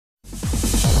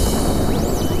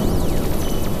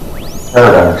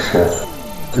Paradigm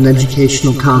Shift, an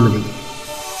educational comedy.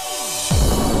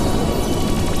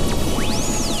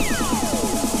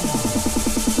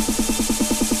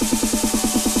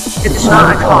 It's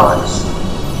not a cause,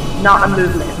 not a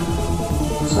movement.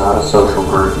 It's not a social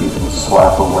group you can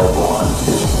slap a label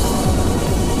onto.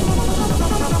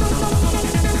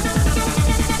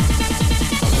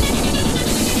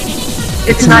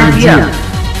 It's an idea.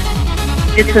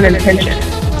 It's an intention.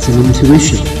 It's an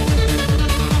intuition.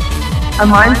 A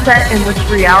mindset in which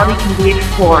reality can be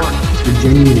explored. It's a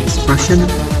genuine expression,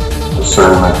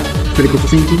 Discernment, critical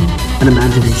thinking, and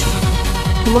imagination.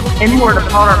 To look inward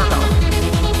upon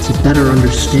ourselves. To better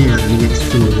understand the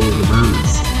external world around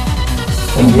us.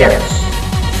 and yes,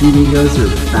 Few egos are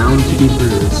bound to be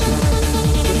bruised.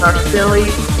 With our silly,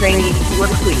 zany,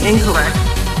 politically incorrect,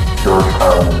 George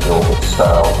Carlin built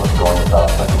style of going about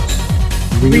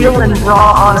things. real and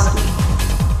raw honesty.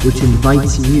 Which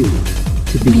invites you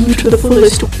to be to the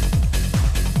fullest.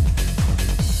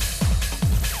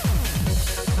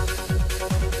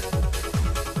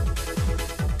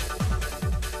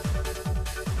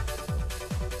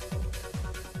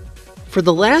 For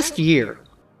the last year,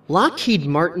 Lockheed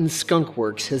Martin Skunk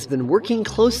Works has been working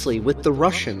closely with the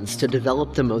Russians to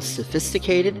develop the most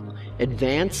sophisticated,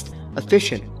 advanced,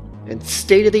 efficient, and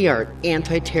state-of-the-art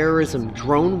anti-terrorism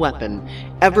drone weapon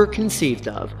ever conceived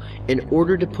of in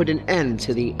order to put an end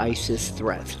to the ISIS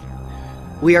threat.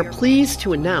 We are pleased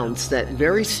to announce that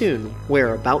very soon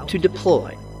we're about to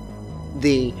deploy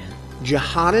the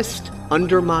Jihadist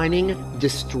Undermining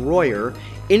Destroyer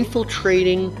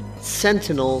Infiltrating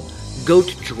Sentinel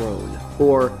GOAT Drone,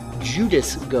 or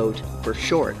J.U.D.I.S GOAT for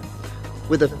short.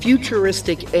 With a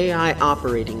futuristic AI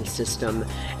operating system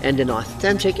and an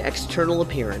authentic external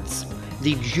appearance,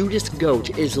 the J.U.D.I.S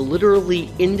GOAT is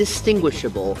literally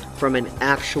indistinguishable from an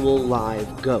actual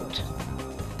live goat.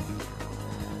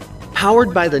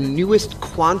 Powered by the newest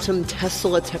quantum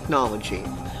Tesla technology,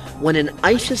 when an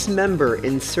ISIS member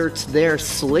inserts their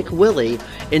slick willy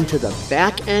into the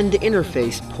back-end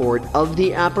interface port of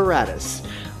the apparatus,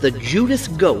 the J.U.D.I.S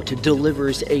GOAT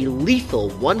delivers a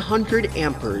lethal 100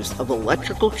 amperes of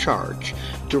electrical charge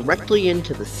directly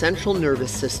into the central nervous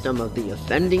system of the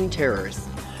offending terrorist,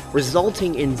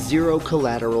 resulting in zero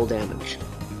collateral damage.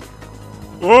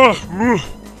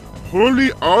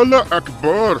 Holy Allah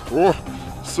Akbar!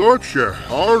 Such a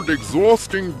hard,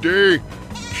 exhausting day.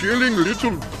 Killing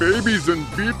little babies and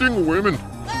beating women.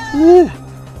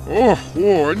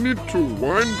 I need to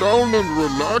wind down and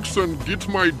relax and get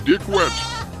my dick wet.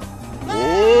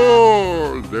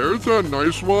 There's a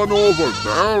nice one over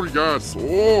there, yes.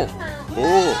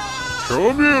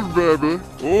 Come here, baby.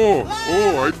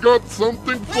 I got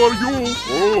something for you.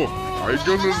 I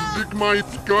gonna stick my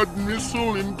Scud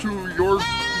missile into your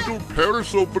little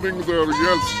Paris opening there,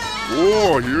 yes.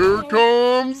 Here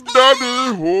comes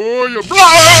Daddy.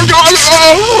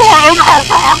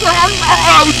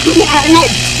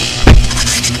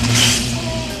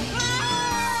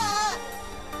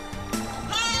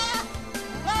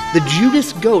 The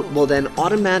J.U.D.I.S GOAT will then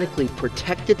automatically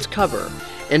protect its cover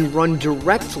and run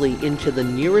directly into the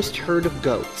nearest herd of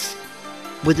goats.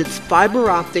 With its fiber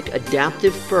optic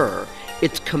adaptive fur,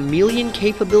 its chameleon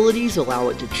capabilities allow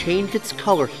it to change its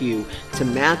color hue to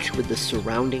match with the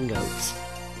surrounding goats.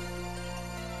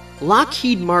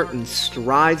 Lockheed Martin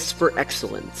strives for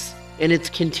excellence in its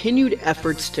continued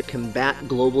efforts to combat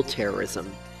global terrorism.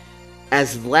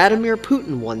 As Vladimir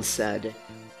Putin once said,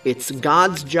 "It's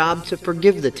God's job to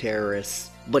forgive the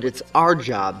terrorists, but it's our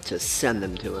job to send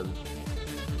them to him."